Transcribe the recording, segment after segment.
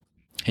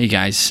Hey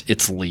guys,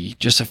 it's Lee.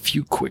 Just a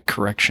few quick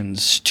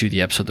corrections to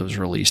the episode that was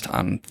released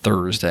on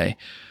Thursday.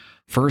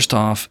 First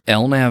off,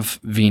 LNAV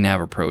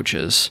VNAV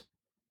approaches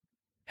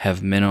have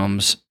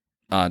minimums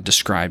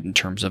described in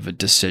terms of a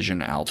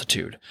decision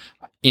altitude.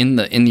 In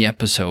the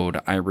episode,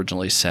 I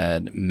originally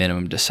said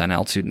minimum descent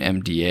altitude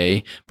in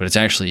MDA, but it's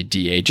actually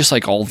DA, just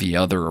like all the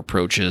other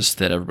approaches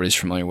that everybody's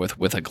familiar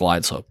with a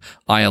glide slope.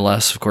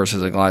 ILS, of course,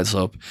 has a glide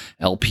slope.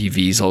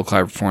 LPVs, low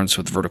glide performance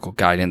with vertical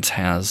guidance,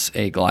 has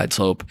a glide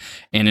slope.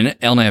 And an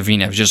LNAV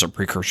VNAV is just a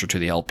precursor to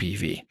the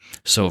LPV.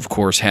 So, of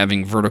course,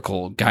 having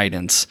vertical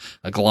guidance,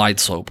 a glide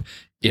slope,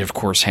 it, of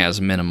course, has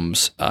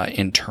minimums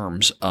in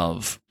terms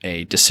of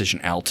a decision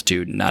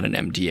altitude, not an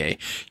MDA.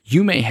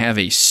 You may have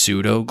a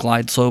pseudo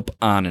glide slope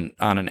on an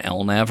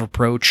LNAV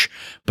approach,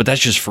 but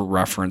that's just for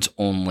reference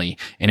only,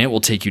 and it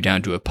will take you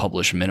down to a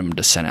published minimum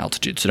descent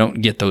altitude. So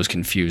don't get those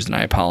confused, and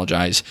I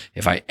apologize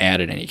if I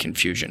added any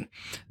confusion.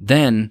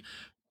 Then,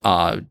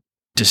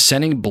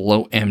 descending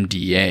below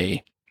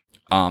MDA,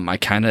 I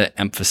kind of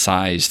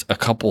emphasized a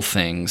couple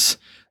things.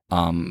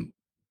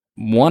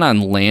 One, on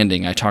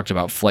landing, I talked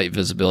about flight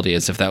visibility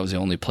as if that was the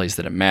only place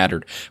that it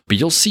mattered. But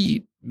you'll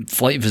see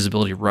flight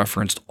visibility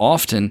referenced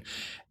often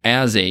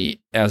as a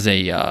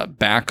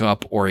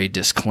backup or a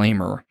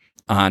disclaimer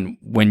on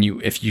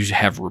if you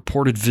have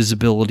reported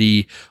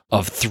visibility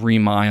of 3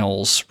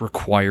 miles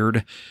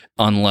required,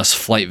 unless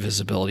flight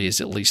visibility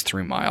is at least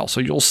 3 miles. So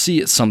you'll see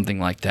it something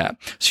like that.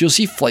 So you'll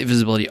see flight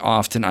visibility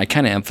often. I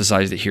kind of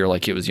emphasized it here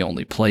like it was the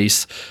only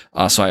place.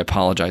 So I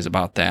apologize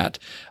about that.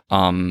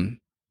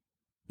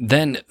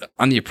 Then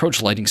on the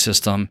approach lighting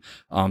system,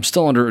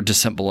 still under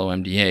descent below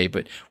MDA,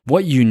 but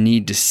what you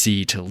need to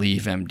see to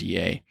leave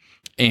MDA.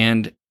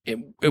 And it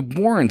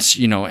warrants,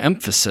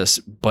 emphasis,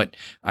 but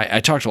I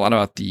talked a lot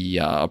about the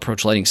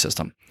approach lighting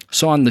system.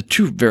 So on the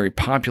two very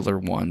popular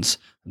ones,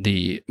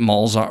 the the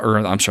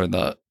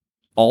ALSIF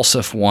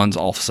 1s,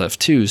 ALSIF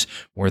 2s,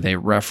 where they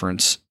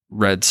reference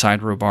red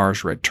side row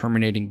bars, red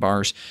terminating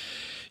bars,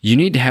 you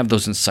need to have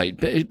those in sight.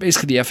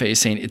 Basically, the FAA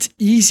is saying it's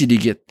easy to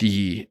get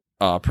the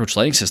approach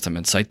lighting system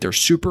in sight. They're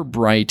super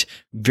bright,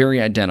 very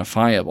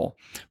identifiable,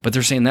 but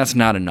they're saying that's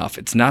not enough.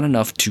 It's not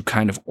enough to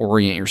kind of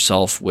orient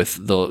yourself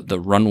with the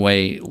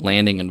runway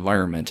landing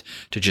environment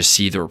to just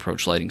see their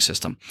approach lighting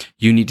system.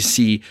 You need to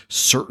see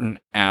certain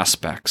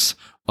aspects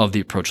of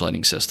the approach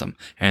lighting system.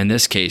 And in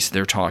this case,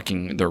 they're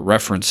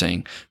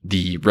referencing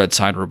the red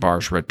side row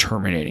bars, red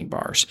terminating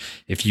bars.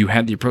 If you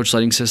have the approach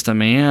lighting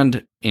system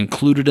and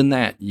included in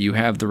that, you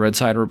have the red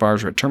side row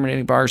bars, red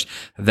terminating bars,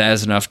 that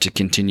is enough to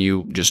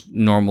continue just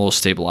normal,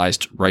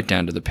 stabilized right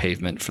down to the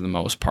pavement for the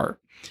most part.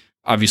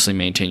 Obviously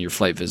maintain your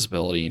flight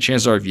visibility, and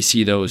chances are if you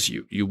see those,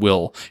 you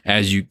will,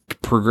 as you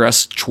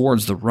progress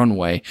towards the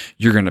runway,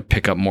 you're going to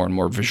pick up more and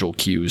more visual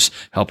cues,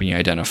 helping you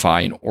identify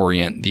and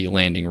orient the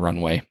landing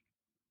runway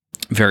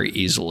very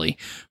easily.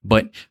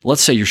 But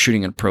let's say you're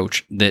shooting an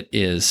approach that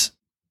has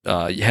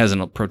an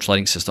approach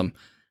lighting system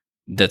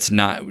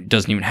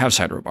doesn't even have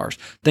side row bars.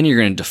 Then you're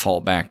going to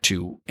default back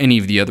to any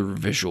of the other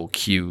visual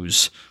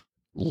cues,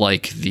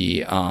 like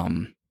the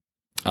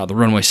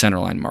runway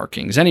centerline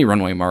markings, any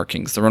runway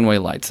markings, the runway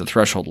lights, the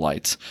threshold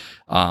lights,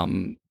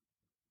 any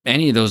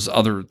of those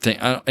other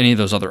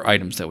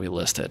items that we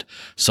listed.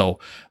 So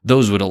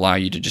those would allow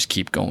you to just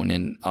keep going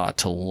in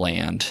to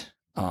land.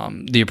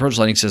 The approach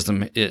lighting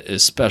system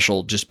is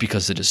special just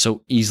because it is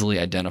so easily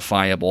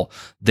identifiable.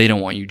 They don't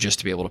want you just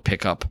to be able to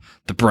pick up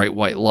the bright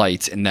white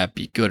lights and that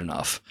be good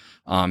enough,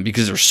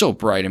 because they're so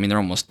bright. I mean, they're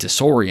almost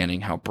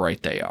disorienting how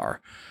bright they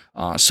are.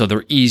 So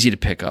they're easy to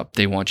pick up.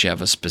 They want you to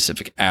have a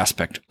specific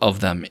aspect of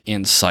them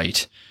in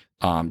sight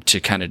to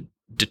kind of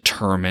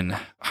determine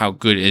how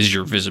good is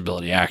your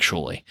visibility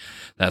actually.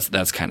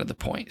 That's kind of the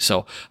point.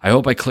 So I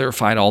hope I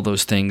clarified all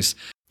those things.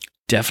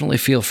 Definitely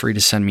feel free to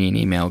send me an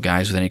email,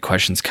 guys, with any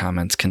questions,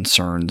 comments,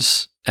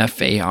 concerns.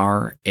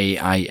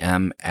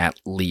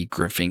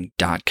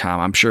 FARAIM@leegriffing.com.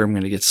 I'm sure I'm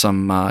going to get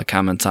some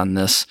comments on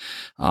this.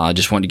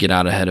 Just wanted to get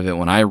out ahead of it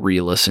when I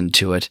re-listened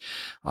to it.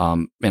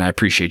 And I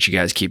appreciate you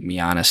guys keeping me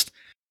honest.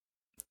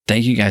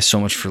 Thank you guys so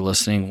much for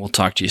listening. We'll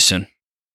talk to you soon.